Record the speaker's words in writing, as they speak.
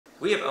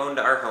We have owned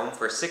our home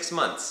for 6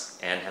 months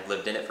and have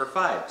lived in it for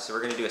 5. So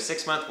we're going to do a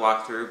 6-month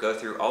walkthrough, go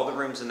through all the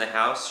rooms in the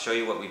house, show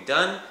you what we've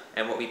done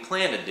and what we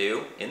plan to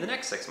do in the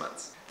next 6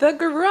 months. The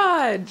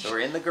garage! So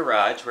we're in the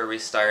garage where we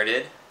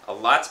started. A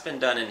lot's been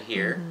done in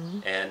here,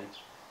 and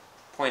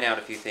point out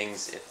a few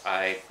things if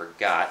I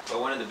forgot.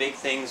 But one of the big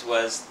things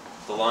was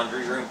the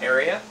laundry room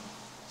area.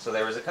 So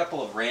there was a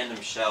couple of random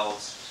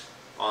shelves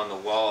on the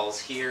walls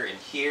here and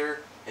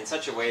here in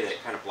such a way that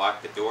it kind of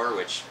blocked the door,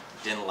 which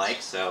didn't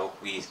like, so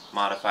we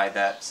modified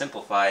that,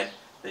 simplified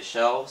the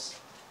shelves.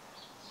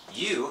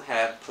 You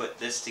have put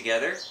this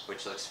together,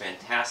 which looks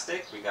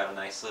fantastic. We got a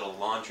nice little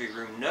laundry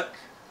room nook,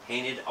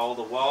 painted all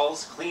the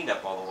walls, cleaned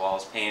up all the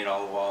walls, painted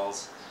all the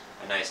walls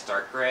a nice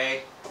dark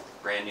gray,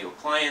 brand new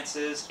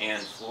appliances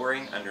and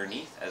flooring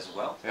underneath as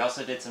well. We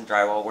also did some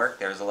drywall work.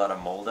 There was a lot of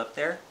mold up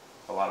there,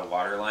 a lot of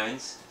water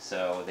lines,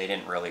 so they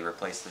didn't really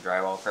replace the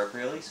drywall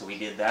appropriately, so we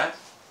did that.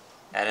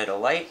 Added a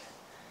light.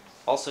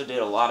 Also did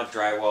a lot of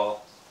drywall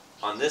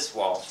on this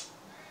wall.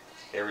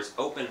 There was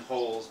open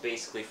holes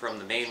basically from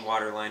the main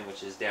water line,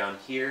 which is down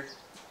here,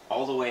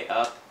 all the way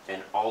up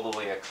and all the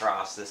way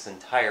across this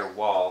entire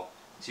wall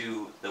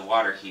to the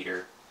water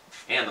heater.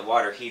 And the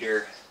water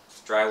heater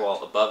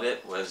drywall above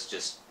it was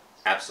just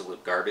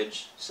absolute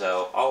garbage.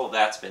 So all of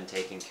that's been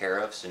taken care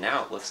of. So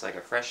now it looks like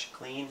a fresh,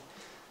 clean,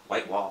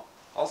 white wall.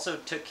 Also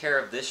took care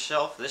of this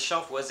shelf. This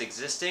shelf was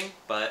existing,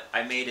 but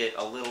I made it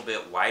a little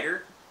bit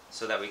wider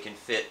so that we can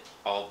fit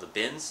all the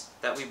bins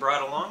that we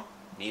brought along.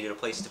 Needed a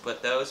place to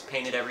put those.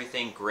 Painted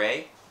everything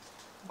gray.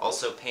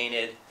 Also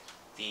painted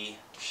the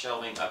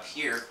shelving up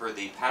here for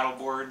the paddle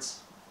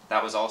boards.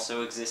 That was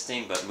also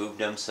existing, but moved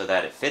them so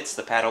that it fits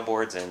the paddle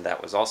boards, and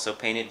that was also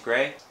painted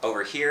gray.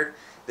 Over here,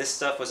 this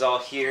stuff was all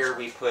here.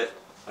 We put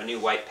a new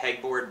white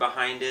pegboard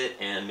behind it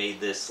and made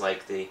this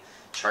like the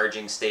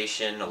charging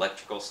station,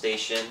 electrical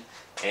station,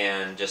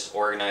 and just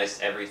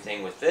organized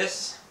everything with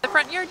this. The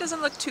front yard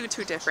doesn't look too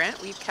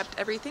different. We've kept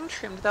everything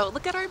trimmed though.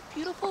 Look at our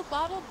beautiful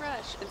bottle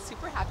brush. It's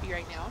super happy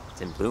right now.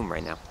 It's in bloom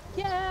right now.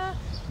 Yeah.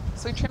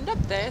 So we trimmed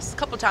up this a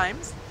couple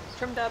times.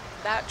 Trimmed up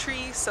that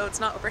tree so it's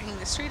not overhanging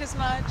the street as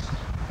much.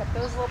 Kept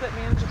those a little bit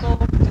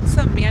manageable. Did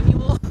some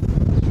manual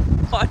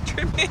lawn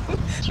trimming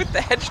with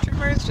the hedge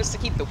trimmers just to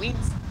keep the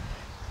weeds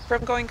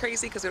from going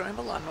crazy because we don't have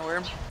a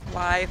lawnmower.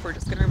 Why, if we're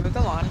just going to remove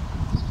the lawn.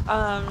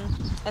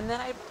 And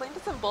then I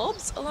planted some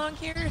bulbs along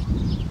here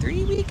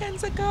 3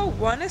 weekends ago.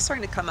 One is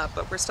starting to come up,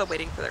 but we're still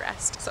waiting for the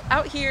rest. So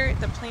out here,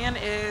 the plan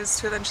is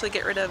to eventually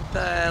get rid of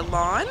the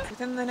lawn.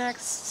 Within the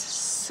next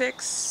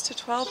 6 to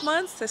 12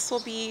 months, this will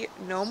be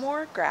no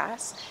more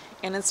grass,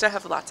 and instead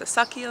have lots of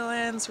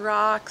succulents,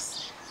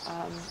 rocks,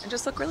 and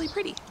just look really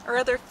pretty. Our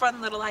other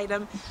fun little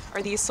item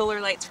are these solar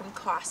lights from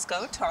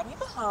Costco, Tommy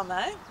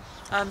Bahama,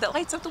 that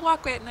lights up the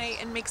walkway at night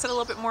and makes it a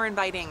little bit more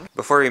inviting.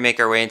 Before we make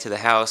our way into the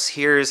house,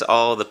 here's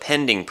all the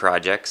pending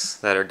projects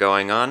that are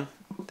going on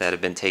that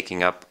have been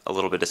taking up a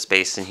little bit of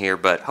space in here,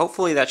 but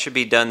hopefully that should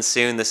be done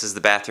soon. This is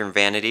the bathroom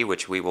vanity,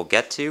 which we will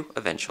get to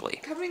eventually.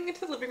 Coming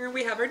into the living room,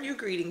 we have our new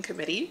greeting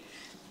committee.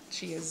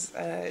 She is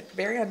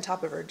very on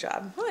top of her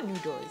job. Oh, new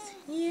doors.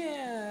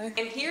 Yeah.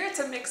 And here it's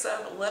a mix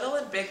of little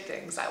and big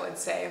things, I would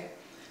say.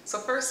 So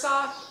first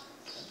off,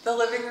 the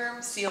living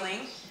room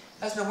ceiling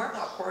has no more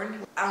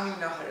popcorn. I don't even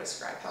know how to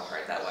describe how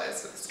hard that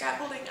was. With the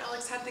scaffolding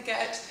Alex had to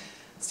get,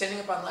 standing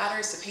up on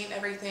ladders to paint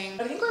everything.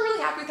 But I think we're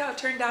really happy with how it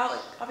turned out.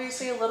 Like,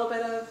 obviously a little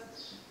bit of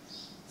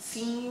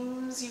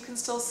seams you can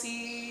still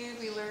see.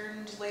 We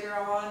learned later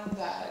on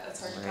that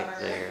it's hard to cover.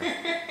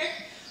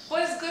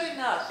 But it's good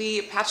enough.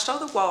 We patched all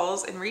the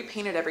walls and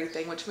repainted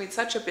everything, which made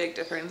such a big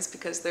difference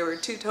because there were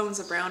 2 tones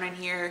of brown in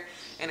here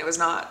and it was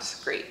not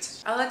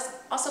great. Alex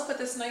also put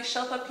this nice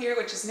shelf up here,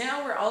 which is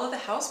now where all of the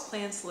house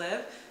plants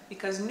live,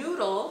 because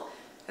Noodle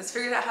has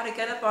figured out how to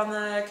get up on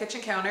the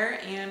kitchen counter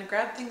and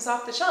grab things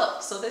off the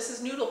shelf. So this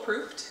is noodle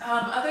proofed.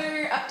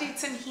 Other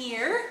updates in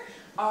here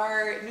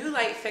are new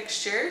light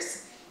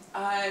fixtures.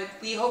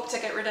 We hope to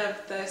get rid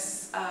of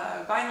this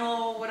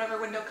vinyl whatever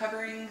window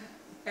covering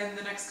in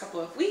the next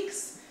couple of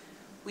weeks.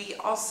 We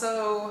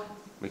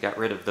got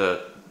rid of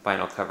the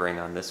vinyl covering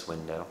on this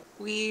window.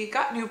 We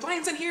got new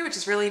blinds in here, which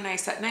is really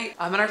nice at night.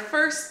 And our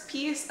first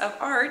piece of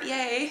art,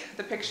 yay,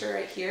 the picture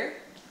right here.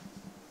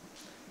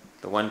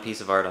 The one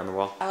piece of art on the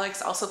wall.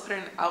 Alex also put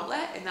an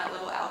outlet in that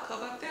little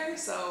alcove up there,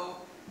 so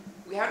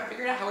we haven't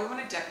figured out how we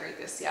want to decorate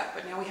this yet,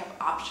 but now we have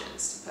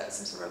options to put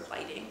some sort of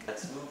lighting.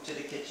 Let's move to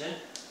the kitchen.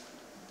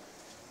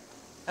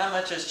 Not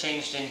much has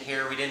changed in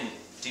here. We didn't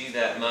do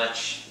that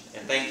much,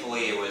 and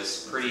thankfully it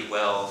was pretty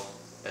well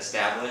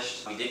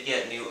established. We did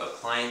get new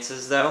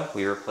appliances though.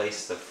 We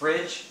replaced the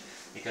fridge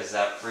because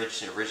that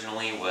fridge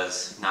originally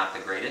was not the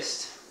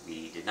greatest.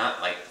 We did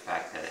not like the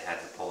fact that it had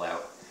the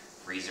pull-out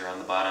freezer on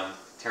the bottom.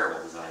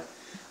 Terrible design.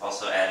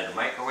 Also added a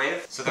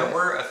microwave. So there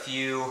were a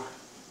few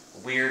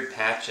weird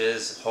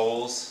patches,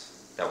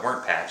 holes that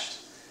weren't patched,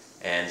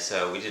 and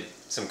so we did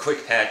some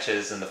quick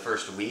patches in the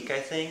first week, I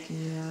think,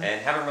 and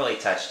haven't really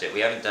touched it. We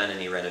haven't done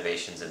any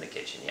renovations in the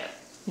kitchen yet.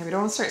 Yeah, we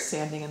don't want to start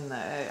sanding in the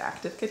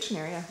active kitchen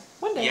area.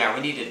 One day. Yeah,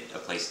 we needed a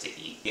place to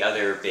eat. The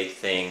other big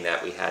thing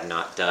that we had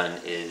not done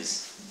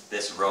is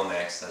this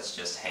Romex that's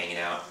just hanging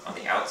out on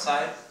the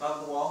outside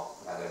of the wall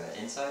rather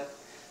than inside.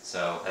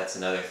 So that's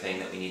another thing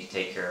that we need to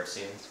take care of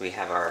soon. So we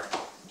have our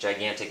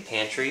gigantic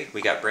pantry.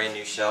 We got brand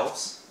new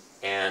shelves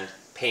and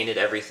painted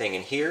everything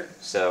in here.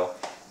 So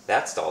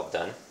that's all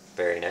done.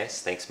 Very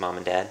nice. Thanks, Mom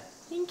and Dad.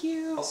 Thank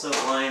you. Also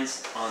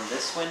blinds on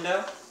this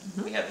window.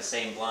 We have the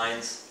same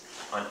blinds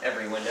on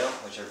every window,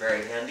 which are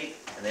very handy.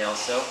 And they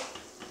also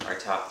are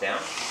top down.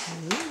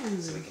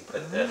 So we can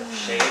put the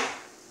shade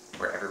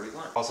wherever we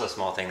want. Also a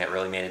small thing that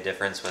really made a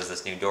difference was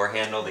this new door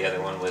handle. The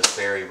other one was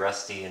very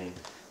rusty and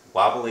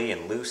wobbly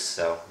and loose,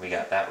 so we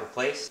got that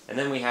replaced. And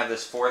then we have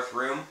this fourth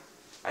room.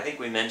 I think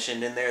we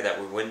mentioned in there that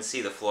we wouldn't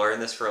see the floor in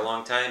this for a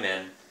long time,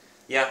 and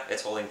yeah,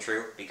 it's holding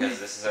true because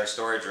this is our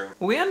storage room.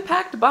 We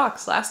unpacked a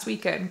box last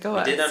weekend. Go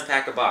ahead. We did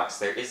unpack a box.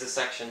 There is a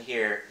section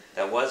here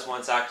that was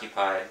once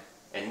occupied,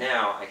 and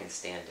now I can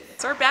stand in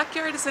it. So our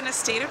backyard is in a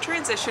state of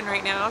transition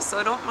right now,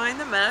 so don't mind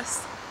the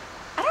mess.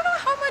 I don't know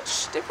how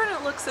much different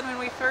it looks than when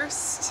we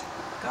first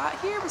got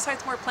here,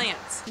 besides more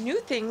plants. New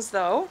things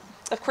though,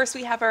 of course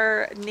we have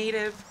our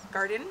native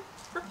garden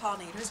for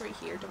pollinators right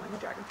here. Don't mind the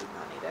dragon fruit,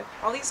 not native.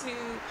 All these new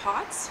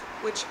pots,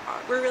 which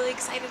we're really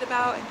excited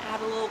about and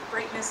add a little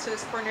brightness to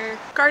this corner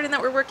garden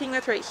that we're working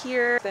with right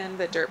here. Then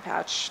the dirt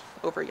patch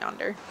over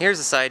yonder. Here's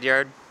the side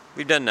yard.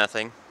 We've done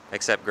nothing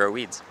except grow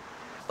weeds.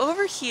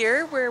 Over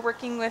here, we're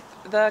working with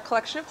the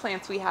collection of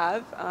plants we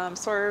have,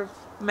 sort of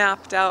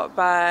mapped out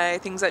by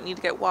things that need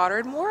to get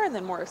watered more and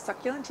then more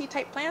succulent-y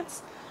type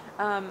plants.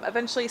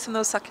 Eventually some of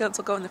those succulents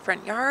will go in the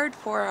front yard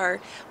for our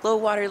low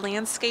water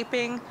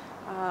landscaping,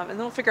 and then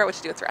we'll figure out what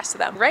to do with the rest of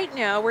them. Right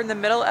now we're in the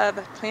middle of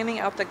planning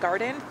out the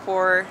garden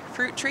for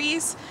fruit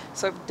trees,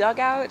 so I've dug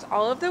out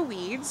all of the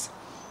weeds,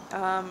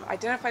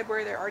 identified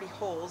where there are already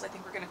holes. I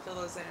think we're going to fill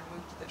those in and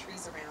move the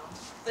trees around.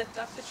 Lift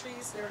up the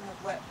trees so they don't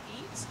have wet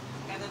feet,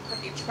 and then put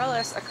a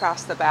trellis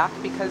across the back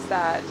because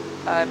that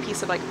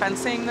piece of like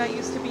fencing that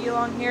used to be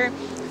along here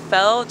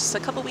fell just a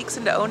couple weeks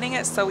into owning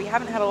it, so we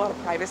haven't had a lot of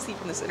privacy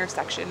from this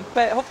intersection.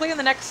 But hopefully in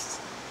the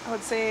next, I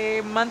would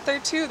say, month or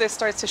two, this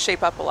starts to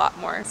shape up a lot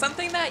more.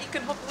 Something that you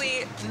can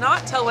hopefully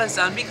not tell was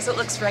done because it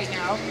looks right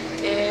now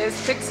is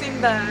fixing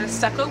the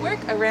stucco work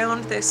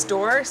around this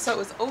door. So it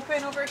was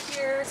open over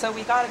here, so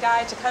we got a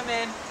guy to come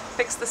in,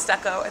 fix the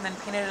stucco, and then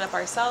painted it up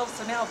ourselves,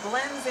 so now it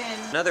blends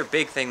in. Another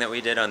big thing that we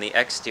did on the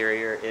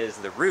exterior is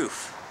the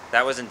roof.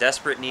 That was in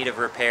desperate need of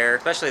repair,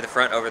 especially the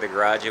front over the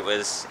garage. It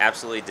was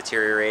absolutely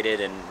deteriorated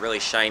and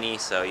really shiny,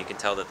 so you can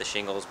tell that the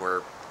shingles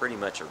were pretty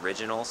much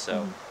original.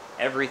 So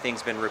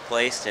everything's been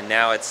replaced, and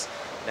now it's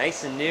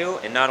nice and new.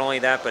 And not only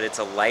that, but it's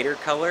a lighter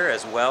color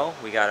as well.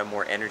 We got a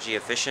more energy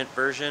efficient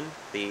version.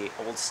 The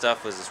old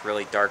stuff was this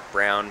really dark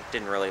brown.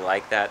 Didn't really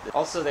like that.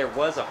 Also, there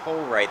was a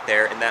hole right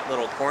there in that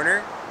little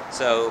corner.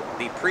 So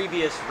the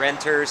previous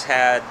renters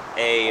had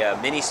a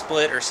mini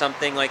split or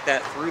something like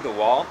that through the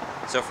wall.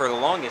 So for the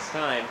longest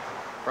time,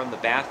 from the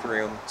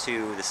bathroom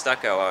to the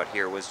stucco out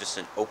here was just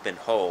an open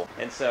hole.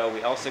 And so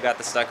we also got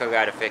the stucco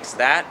guy to fix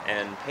that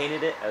and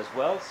painted it as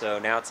well. So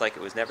now it's like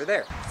it was never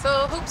there. So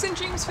hopes and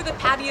dreams for the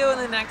patio in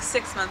the next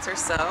 6 months or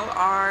so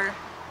are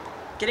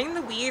getting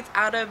the weeds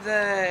out of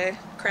the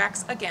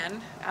cracks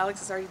again. Alex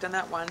has already done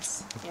that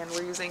once, and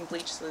we're using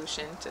bleach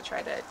solution to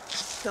try to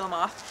peel them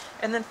off.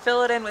 And then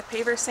fill it in with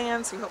paver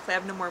sand so we hopefully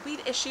have no more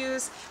weed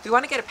issues. We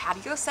want to get a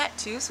patio set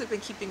too, so we've been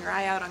keeping our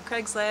eye out on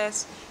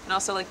Craigslist and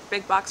also like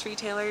big box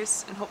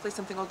retailers, and hopefully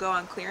something will go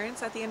on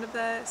clearance at the end of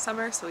the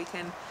summer so we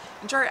can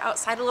enjoy our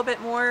outside a little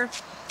bit more.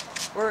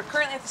 We're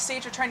currently at the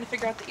stage of trying to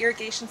figure out the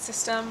irrigation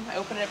system. I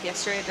opened it up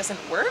yesterday, it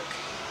doesn't work.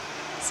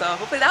 So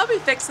hopefully that'll be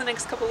fixed in the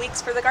next couple weeks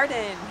for the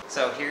garden.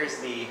 So here's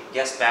the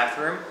guest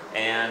bathroom,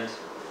 and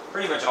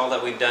pretty much all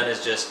that we've done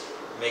is just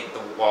make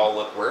the wall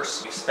look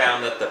worse. We've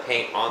found that the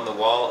paint on the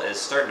wall is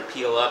starting to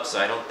peel up, so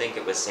I don't think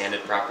it was sanded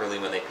properly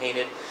when they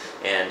painted,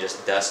 and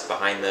just dust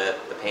behind the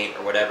paint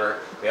or whatever.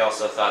 We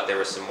also thought there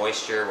was some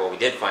moisture. Well, we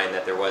did find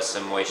that there was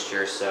some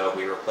moisture, so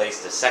we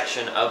replaced a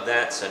section of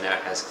that, so now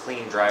it has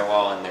clean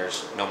drywall and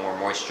there's no more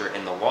moisture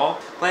in the wall.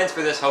 Plans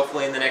for this,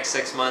 hopefully in the next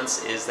 6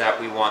 months, is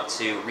that we want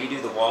to redo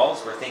the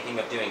walls. We're thinking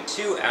of doing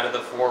 2 out of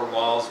the 4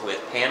 walls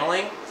with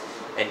paneling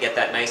and get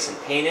that nice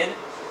and painted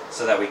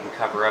so that we can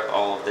cover up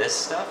all of this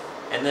stuff.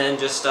 And then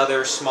just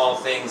other small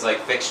things like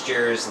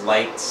fixtures,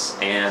 lights,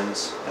 and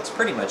that's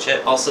pretty much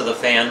it. Also the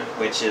fan,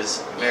 which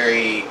is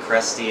very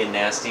crusty and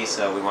nasty,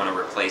 so we want to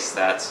replace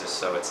that just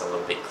so it's a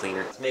little bit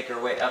cleaner. Let's make our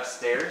way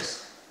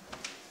upstairs.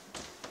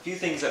 A few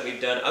things that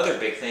we've done, other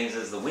big things,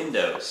 is the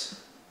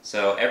windows.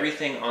 So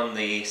everything on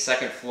the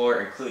second floor,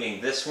 including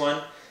this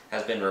one,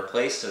 has been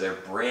replaced, so they're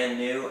brand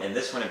new, and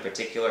this one in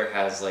particular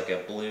has like a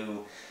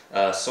blue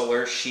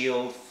solar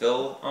shield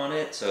fill on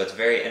it, so it's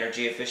very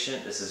energy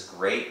efficient. This is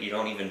great. You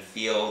don't even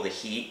feel the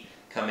heat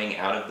coming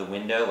out of the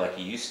window like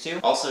you used to.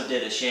 Also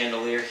did a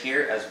chandelier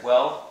here as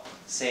well,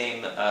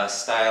 same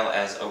style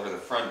as over the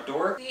front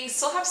door. We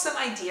still have some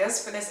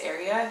ideas for this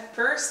area.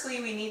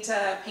 Firstly, we need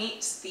to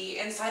paint the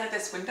inside of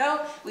this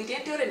window. We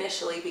didn't do it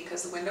initially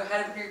because the window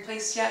hadn't been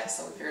replaced yet,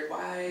 so we figured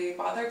why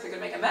bother if they're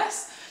gonna make a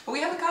mess, but we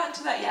haven't gotten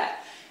to that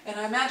yet. And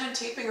I imagine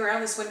taping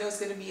around this window is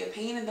going to be a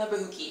pain in the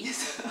bahookie.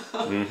 So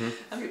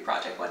that'll be a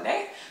project one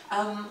day.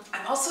 I'm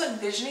also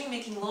envisioning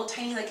making little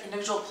tiny like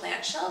individual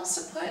plant shelves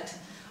to put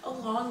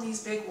along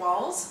these big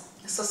walls.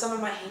 So some of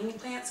my hanging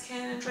plants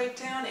can drape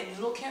down and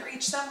Noodle can't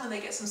reach them when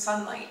they get some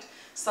sunlight.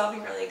 So that'll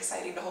be really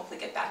exciting to hopefully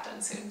get that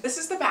done soon. This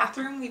is the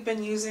bathroom we've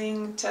been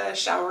using to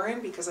shower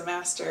in because the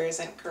master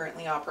isn't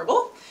currently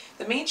operable.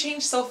 The main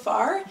change so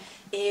far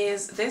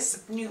is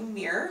this new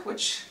mirror,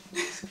 which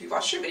if you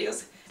watched your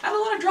videos, had a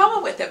lot of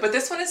drama with it, but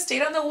this one has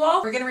stayed on the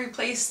wall. We're gonna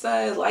replace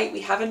the light.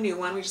 We have a new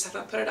one, we just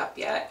haven't put it up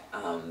yet.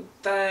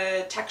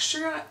 The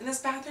texture in this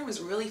bathroom is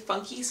really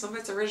funky. Some of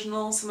it's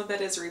original, some of it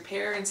is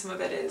repair, and some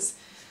of it is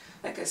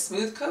like a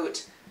smooth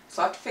coat.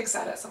 So I'll have to fix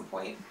that at some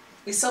point.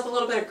 We still have a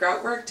little bit of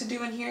grout work to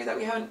do in here that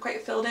we haven't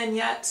quite filled in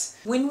yet.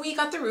 When we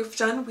got the roof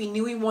done, we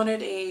knew we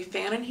wanted a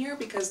fan in here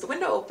because the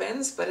window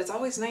opens, but it's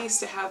always nice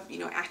to have, you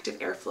know, active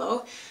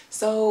airflow.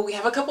 So we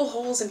have a couple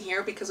holes in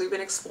here because we've been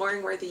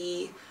exploring where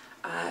the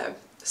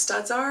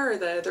studs are, or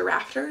the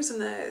rafters in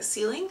the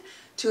ceiling,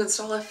 to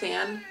install a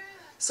fan.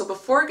 So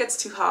before it gets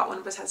too hot, one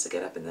of us has to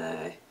get up in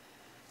the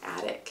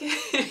attic.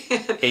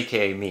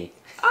 AKA me.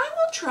 I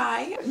will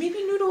try. Maybe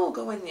Noodle will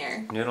go in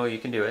there. Noodle, you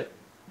can do it.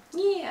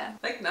 Yeah.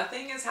 Like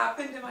nothing has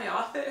happened in my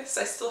office.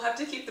 I still have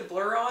to keep the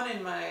blur on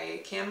in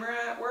my camera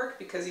at work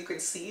because you can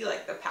see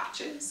like the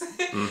patches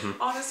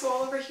on this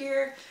wall over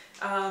here.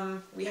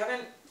 We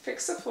haven't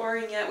fixed the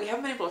flooring yet. We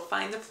haven't been able to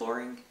find the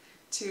flooring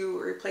to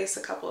replace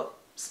a couple of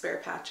spare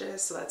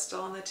patches, so that's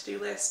still on the to-do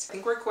list. I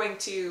think we're going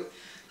to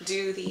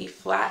do the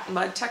flat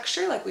mud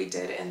texture like we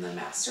did in the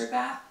master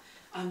bath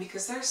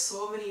because there's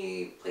so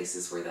many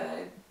places where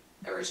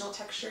the original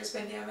texture has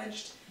been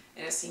damaged.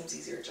 And it seems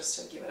easier just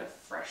to give it a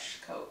fresh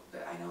coat,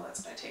 but I know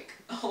that's going to take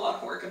a lot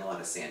of work and a lot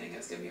of sanding.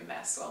 It's going to be a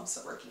mess, so I'm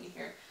still working in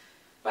here.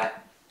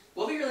 But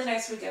will be really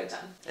nice when we get it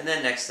done. And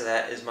then next to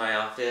that is my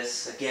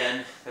office.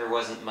 Again, there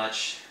wasn't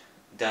much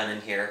done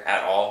in here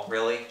at all,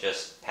 really.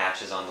 Just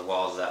patches on the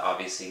walls that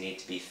obviously need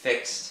to be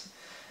fixed.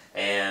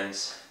 And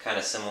kind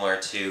of similar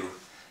to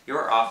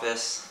your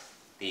office,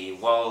 the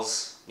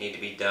walls need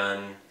to be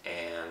done,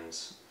 and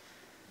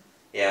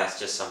yeah, it's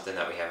just something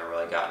that we haven't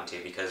really gotten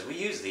to because we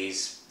use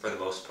these for the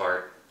most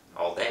part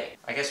all day.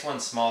 I guess one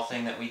small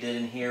thing that we did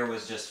in here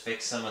was just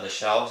fix some of the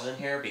shelves in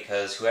here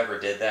because whoever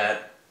did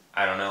that,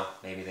 I don't know,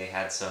 maybe they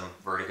had some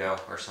vertigo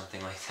or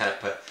something like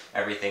that, but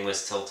everything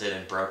was tilted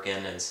and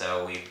broken, and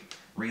so we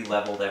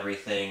re-leveled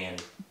everything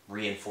and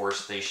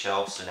reinforced these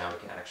shelves so now we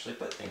can actually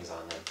put things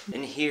on them.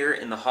 In here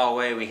in the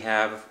hallway we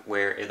have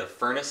where the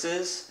furnace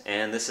is,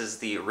 and this is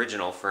the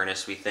original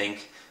furnace, we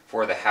think,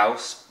 for the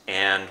house,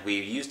 and we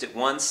used it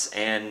once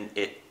and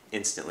it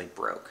instantly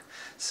broke.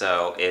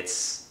 So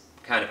it's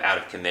kind of out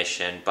of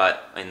commission,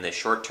 but in the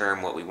short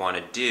term what we want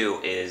to do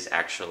is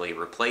actually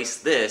replace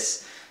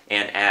this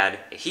and add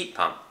a heat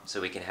pump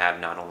so we can have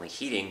not only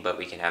heating but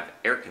we can have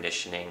air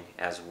conditioning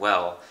as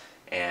well,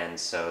 and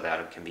so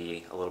that can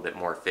be a little bit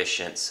more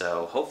efficient.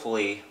 So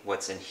hopefully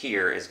what's in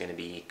here is going to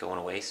be going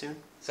away soon.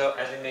 So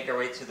as we make our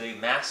way to the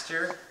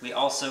master, we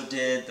also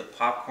did the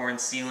popcorn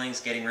ceilings,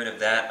 getting rid of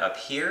that up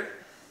here,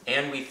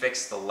 and we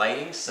fixed the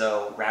lighting.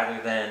 So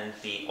rather than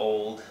the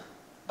old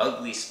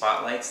ugly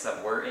spotlights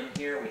that were in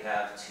here, we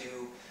have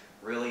two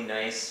really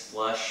nice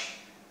flush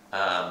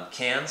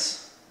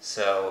cans,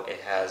 so it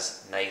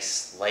has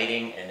nice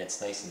lighting and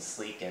it's nice and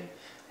sleek, and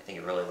I think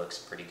it really looks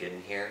pretty good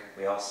in here.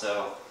 We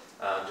also,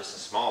 just a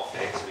small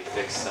fix, we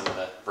fixed some of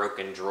the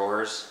broken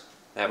drawers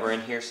that were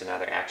in here, so now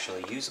they're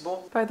actually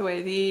usable. By the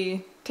way, the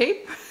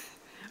tape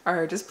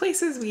are just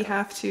places we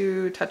have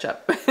to touch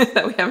up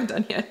that we haven't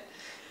done yet.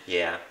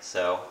 Yeah,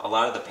 so a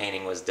lot of the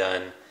painting was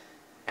done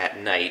at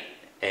night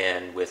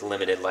and with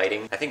limited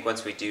lighting. I think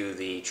once we do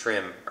the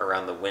trim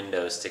around the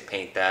windows to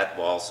paint that,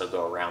 we'll also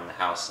go around the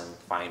house and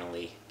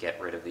finally get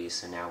rid of these,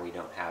 so now we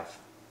don't have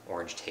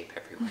orange tape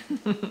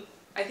everywhere.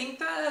 I think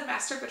the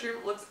master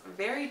bedroom looks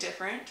very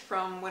different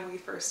from when we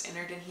first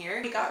entered in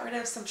here. We got rid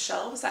of some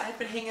shelves that had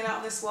been hanging out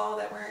on this wall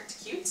that weren't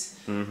cute.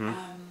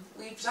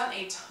 We've done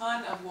a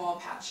ton of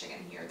wall patching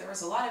in here. There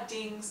was a lot of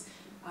dings,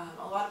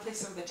 a lot of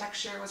places where the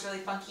texture was really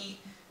funky.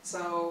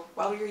 So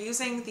while we were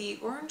using the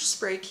orange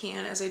spray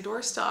can as a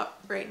doorstop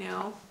right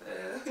now,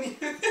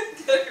 get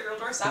a real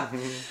doorstop,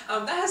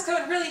 that has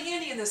come in really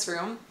handy in this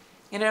room,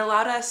 and it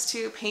allowed us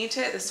to paint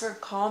it this sort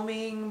of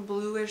calming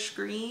bluish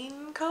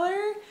green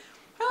color.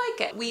 I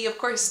like it. We of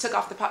course took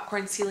off the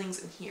popcorn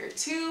ceilings in here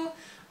too.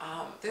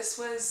 This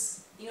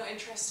was, you know,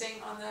 interesting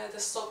on the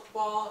sloped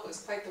wall. It was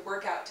quite the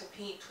workout to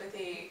paint with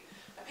a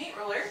paint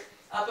roller.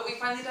 But we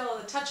finally did all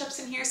the touch-ups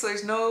in here, so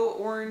there's no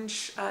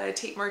orange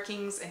tape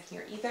markings in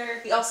here either.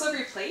 We also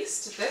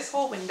replaced this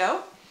whole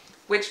window,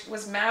 which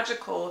was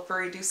magical for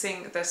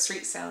reducing the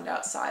street sound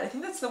outside. I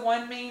think that's the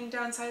one main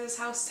downside of this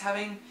house,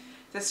 having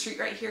the street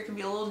right here can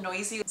be a little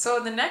noisy. So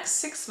in the next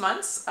 6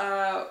 months,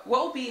 what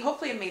will be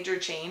hopefully a major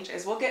change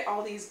is we'll get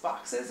all these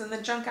boxes and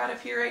the junk out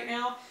of here right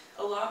now.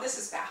 A lot of this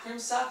is bathroom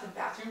stuff and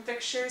bathroom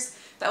fixtures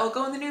that will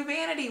go in the new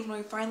vanity when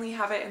we finally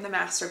have it in the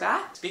master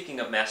bath. Speaking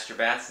of master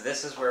baths,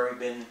 this is where we've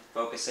been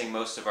focusing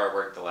most of our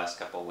work the last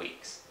couple of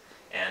weeks.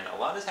 and a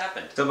lot has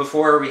happened. So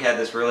before, we had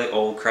this really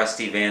old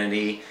crusty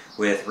vanity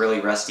with really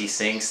rusty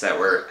sinks that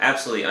were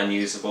absolutely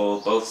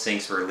unusable. Both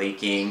sinks were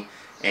leaking,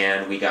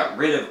 and we got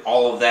rid of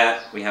all of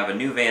that. We have a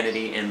new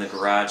vanity in the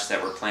garage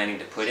that we're planning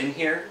to put in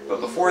here.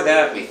 But before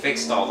that, we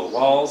fixed all the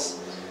walls.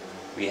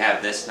 We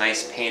have this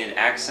nice painted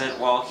accent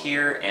wall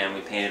here, and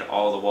we painted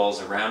all the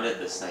walls around it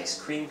this nice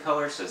cream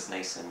color, so it's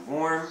nice and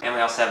warm. And we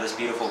also have this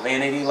beautiful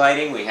vanity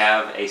lighting. We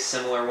have a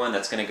similar one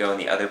that's going to go in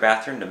the other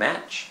bathroom to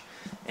match.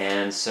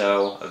 And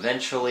so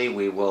eventually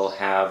we will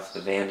have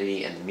the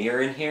vanity and the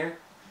mirror in here.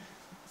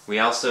 We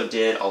also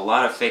did a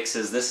lot of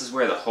fixes. This is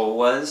where the hole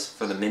was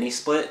for the mini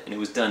split, and it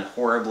was done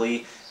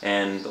horribly,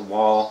 and the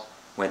wall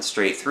went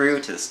straight through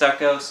to the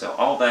stucco, so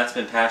all that's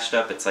been patched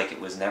up. It's like it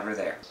was never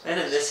there. And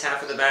in this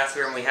half of the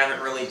bathroom, we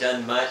haven't really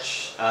done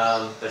much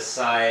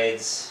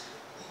besides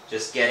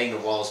just getting the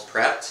walls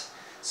prepped.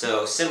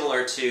 So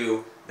similar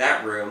to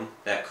that room,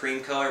 that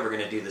cream color, we're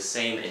going to do the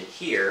same in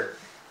here.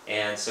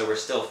 And so we're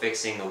still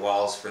fixing the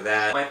walls for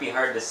that. It might be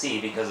hard to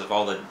see because of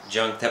all the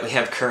junk that we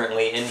have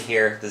currently in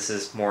here. This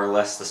is more or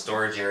less the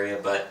storage area,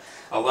 but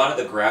a lot of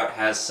the grout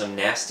has some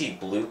nasty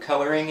blue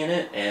coloring in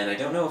it, and I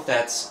don't know if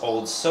that's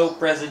old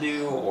soap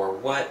residue or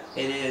what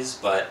it is,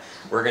 but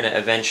we're going to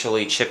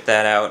eventually chip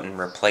that out and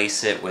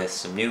replace it with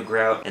some new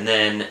grout. And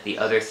then the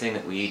other thing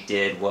that we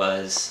did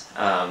was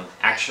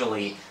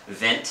actually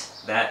vent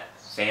that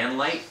fan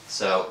light.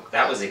 So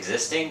that was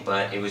existing,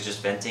 but it was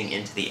just venting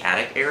into the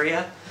attic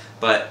area.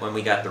 But when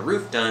we got the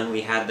roof done,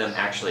 we had them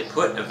actually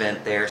put a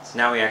vent there. So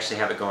now we actually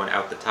have it going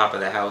out the top of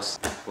the house.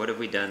 What have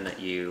we done that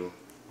you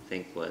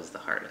think was the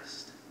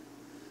hardest?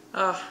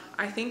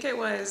 I think it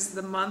was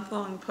the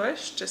month-long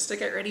push just to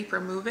get ready for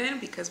move-in,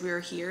 because we were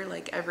here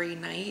like every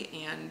night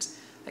and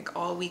like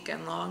all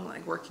weekend long,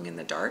 like working in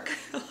the dark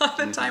a lot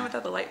of the time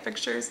without the light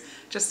fixtures,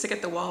 just to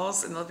get the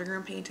walls in the living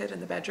room painted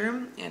and the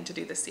bedroom and to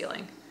do the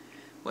ceiling.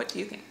 What do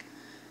you think?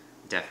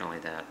 Definitely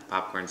that. The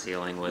popcorn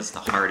ceiling was the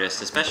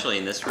hardest, especially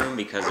in this room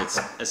because it's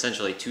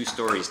essentially 2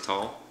 stories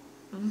tall.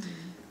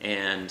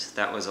 And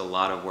that was a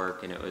lot of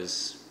work, and it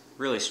was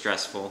really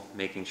stressful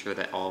making sure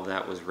that all of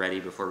that was ready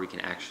before we can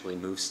actually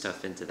move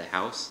stuff into the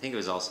house. I think it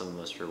was also the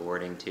most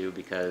rewarding too,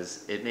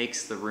 because it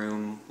makes the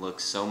room look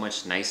so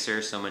much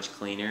nicer, so much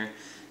cleaner.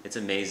 It's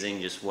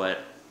amazing just what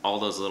all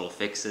those little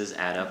fixes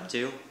add up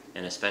to,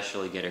 and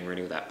especially getting rid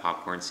of that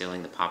popcorn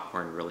ceiling. The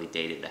popcorn really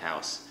dated the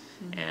house,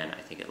 and I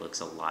think it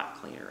looks a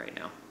lot cleaner right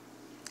now.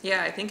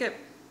 Yeah, I think it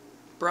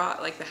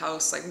brought like the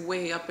house like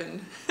way up in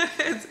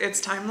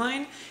its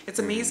timeline. It's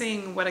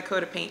amazing what a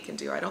coat of paint can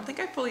do. I don't think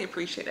I fully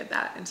appreciated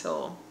that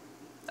until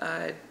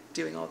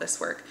doing all this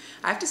work.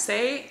 I have to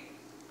say,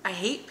 I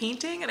hate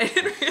painting, and I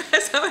didn't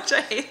realize how much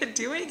I hated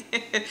doing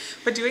it.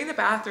 But doing the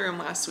bathroom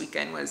last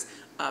weekend was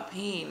a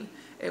pain.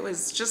 It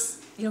was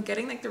just, you know,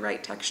 getting like the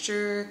right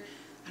texture,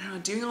 I don't know,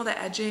 doing all the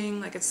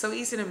edging. Like, it's so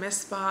easy to miss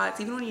spots.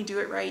 Even when you do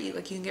it right, you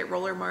can get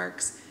roller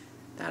marks.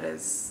 That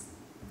is,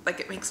 like,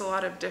 it makes a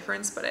lot of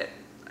difference, but I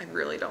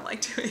really don't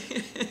like doing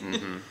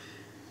it.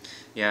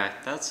 Yeah,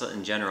 that's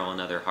in general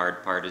another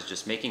hard part, is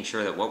just making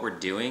sure that what we're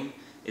doing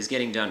is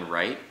getting done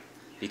right,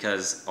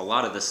 because a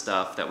lot of the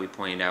stuff that we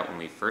pointed out when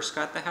we first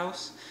got the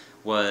house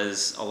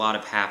was a lot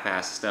of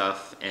half-assed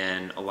stuff,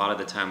 and a lot of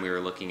the time we were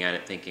looking at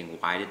it thinking,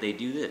 why did they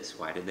do this?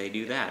 Why did they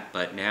do that?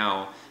 But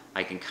now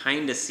I can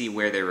kind of see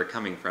where they were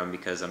coming from,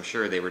 because I'm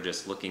sure they were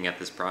just looking at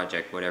this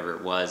project, whatever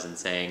it was, and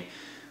saying,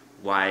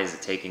 why is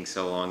it taking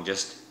so long?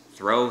 Just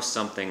throw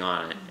something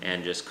on it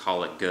and just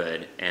call it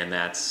good. And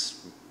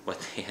that's what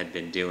they had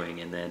been doing,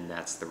 and then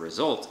that's the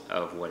result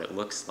of what it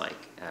looks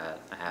like,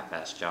 a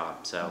half-assed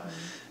job. So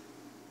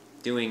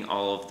doing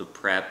all of the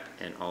prep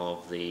and all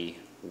of the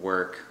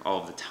work,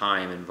 all of the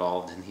time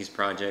involved in these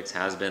projects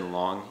has been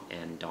long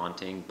and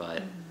daunting,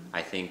 but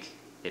I think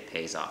it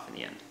pays off in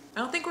the end. I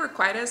don't think we're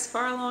quite as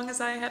far along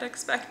as I had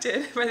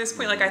expected by this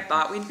point. Like, I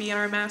thought we'd be in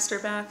our master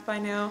bath by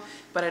now,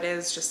 but it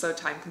is just so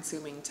time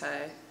consuming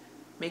to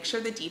make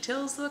sure the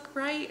details look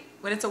right.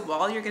 When it's a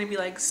wall, you're going to be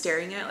like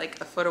staring at like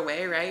a foot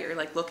away, right? Or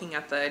like looking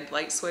at the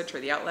light switch or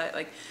the outlet.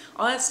 Like,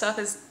 all that stuff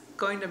is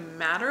going to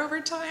matter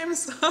over time,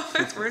 so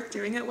it's worth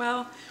doing it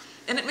well.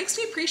 And it makes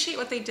me appreciate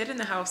what they did in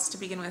the house to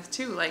begin with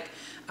too, like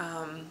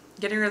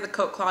getting rid of the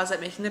coat closet,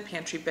 making the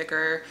pantry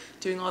bigger,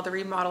 doing all the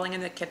remodeling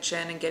in the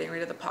kitchen and getting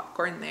rid of the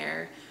popcorn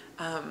there.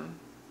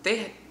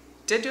 They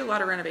did do a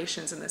lot of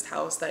renovations in this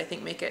house that I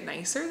think make it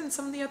nicer than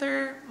some of the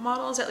other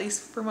models, at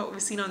least from what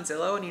we've seen on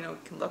Zillow, and you know,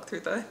 can look through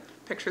the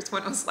pictures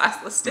when it was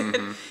last listed.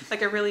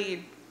 Like, I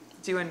really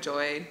do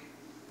enjoy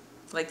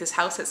like this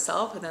house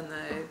itself, and then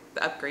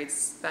the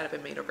upgrades that have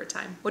been made over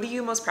time. What are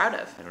you most proud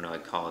of? I don't know,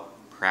 I'd call it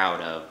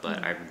proud of,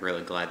 but I'm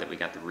really glad that we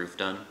got the roof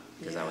done,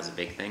 because that was a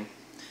big thing.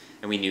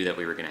 And we knew that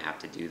we were going to have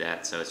to do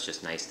that, so it's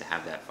just nice to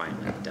have that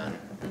finally done.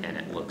 And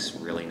it looks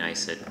really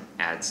nice. It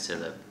adds to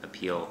the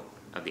appeal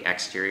of the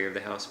exterior of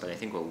the house. But I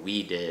think what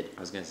we did, I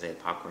was going to say the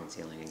popcorn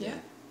ceiling again.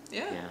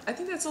 Yeah. I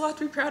think that's a lot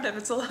to be proud of.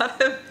 It's a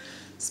lot of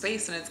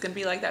space, and it's going to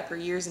be like that for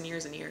years and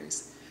years and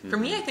years. For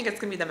me, I think it's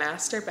going to be the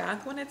master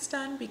bath when it's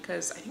done,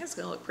 because I think it's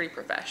going to look pretty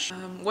professional.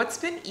 What's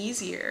been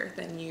easier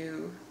than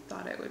you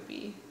thought it would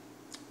be?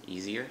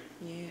 easier.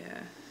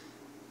 Yeah.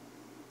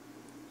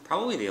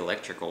 Probably the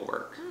electrical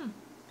work.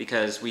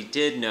 Because we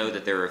did know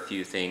that there were a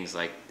few things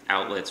like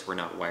outlets were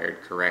not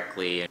wired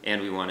correctly,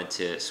 and we wanted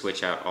to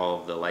switch out all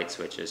of the light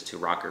switches to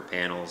rocker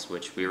panels,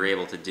 which we were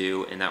able to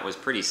do, and that was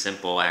pretty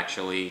simple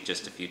actually,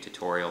 just a few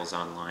tutorials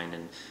online,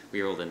 and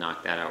we were able to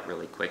knock that out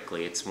really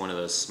quickly. It's one of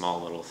those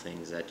small little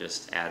things that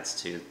just adds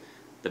to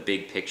the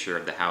big picture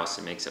of the house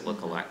and makes it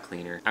look a lot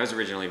cleaner. I was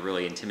originally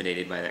really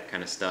intimidated by that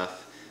kind of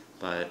stuff,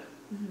 but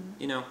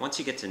you know, once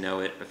you get to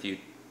know it, a few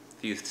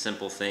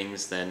simple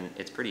things, then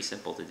it's pretty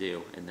simple to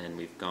do. And then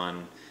we've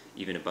gone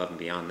even above and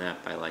beyond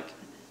that by like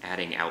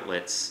adding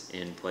outlets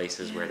in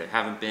places where there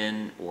haven't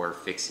been, or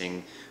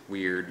fixing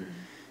weird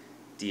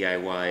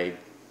DIY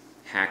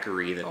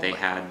hackery that they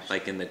had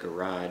like in the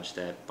garage,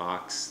 that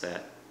box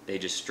that they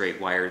just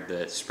straight wired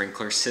the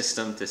sprinkler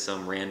system to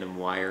some random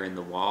wire in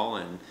the wall,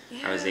 and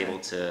I was able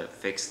to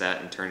fix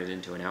that and turn it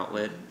into an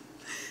outlet.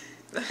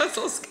 That was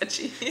a little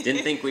sketchy.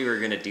 Didn't think we were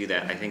going to do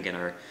that. I think in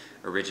our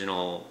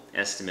original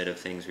estimate of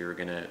things we were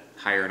going to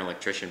hire an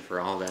electrician for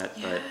all that,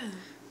 but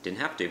didn't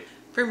have to.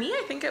 For me,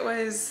 I think it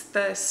was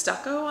the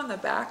stucco on the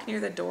back near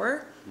the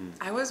door.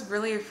 I was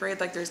really afraid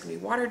like there's gonna be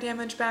water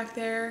damage back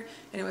there,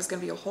 and it was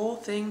gonna be a whole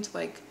thing to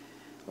like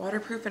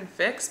waterproof and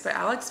fix, but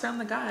Alex found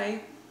the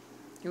guy.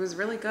 He was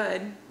really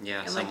good.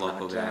 Yeah, and some like local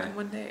knocked it out guy. in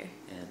one day.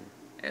 And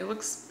it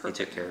looks perfect.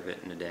 he took care of it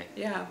in a day.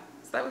 Yeah,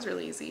 so that was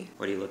really easy.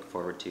 What do you look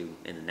forward to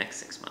in the next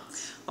 6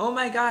 months? Oh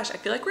my gosh, I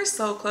feel like we're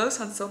so close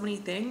on so many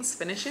things.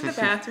 Finishing the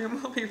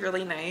bathroom will be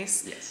really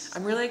nice. Yes.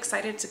 I'm really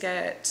excited to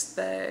get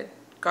the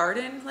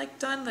garden like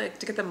done, like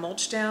to get the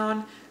mulch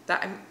down.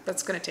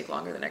 That's going to take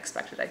longer than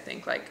expected, I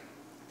think. Like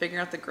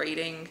figuring out the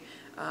grading,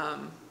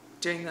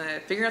 figuring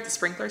out the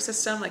sprinkler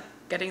system, like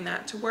getting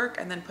that to work,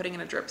 and then putting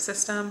in a drip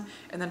system,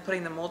 and then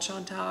putting the mulch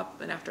on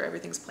top, and after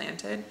everything's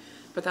planted.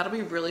 But that'll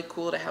be really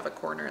cool to have a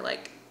corner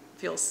like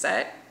feel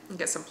set and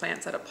get some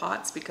plants out of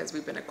pots, because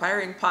we've been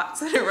acquiring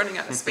pots that are running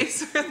out of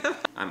space for them.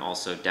 I'm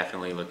also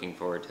definitely looking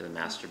forward to the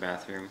master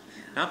bathroom.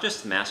 Not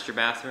just the master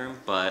bathroom,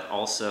 but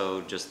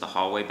also just the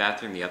hallway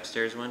bathroom, the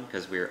upstairs one,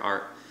 because we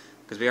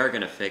are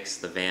going to fix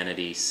the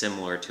vanity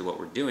similar to what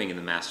we're doing in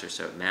the master,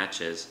 so it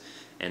matches.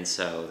 And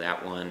so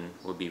that one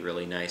would be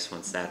really nice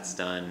once that's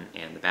done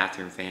and the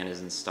bathroom fan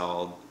is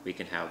installed. We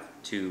can have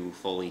 2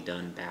 fully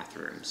done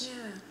bathrooms,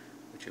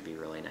 which would be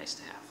really nice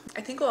to have.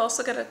 I think we'll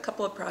also get a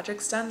couple of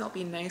projects done that'll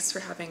be nice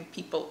for having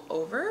people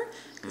over,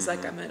 because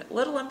like I'm a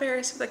little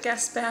embarrassed with the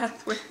guest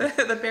bath with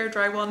the bare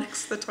drywall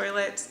next to the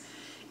toilet.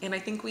 And I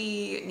think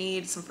we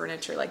need some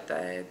furniture, like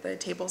the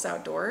tables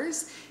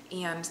outdoors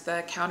and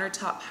the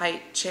countertop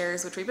height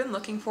chairs, which we've been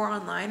looking for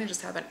online and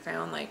just haven't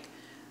found like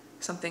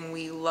something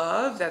we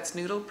love that's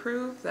noodle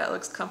proof, that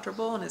looks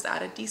comfortable and is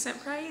at a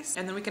decent price.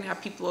 And then we can have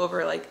people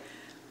over like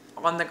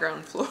on the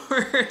ground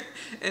floor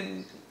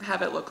and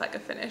have it look like a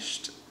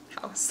finished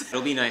house.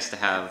 It'll be nice to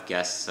have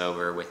guests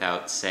over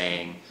without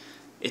saying,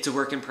 it's a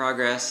work in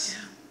progress,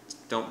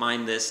 don't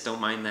mind this, don't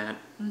mind that.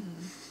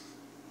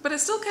 But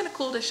it's still kind of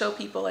cool to show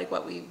people like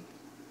what we've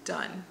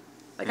done.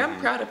 Like I'm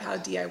proud of how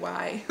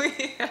DIY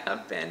we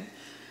have been.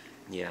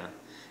 Yeah,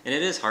 and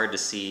it is hard to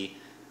see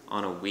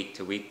on a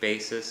week-to-week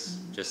basis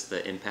just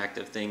the impact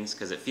of things,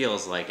 because it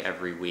feels like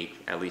every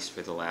week, at least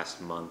for the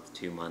last month,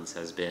 2 months,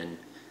 has been,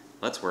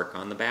 let's work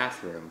on the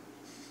bathroom.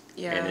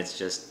 Yeah. And it's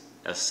just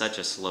such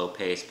a slow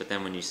pace, but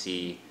then when you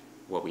see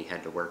what we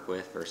had to work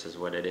with versus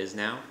what it is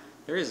now,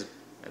 there is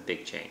a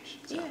big change.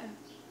 So. Yeah.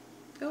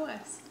 Go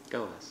us.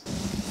 Go us.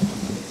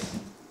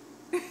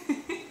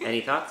 Any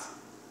thoughts?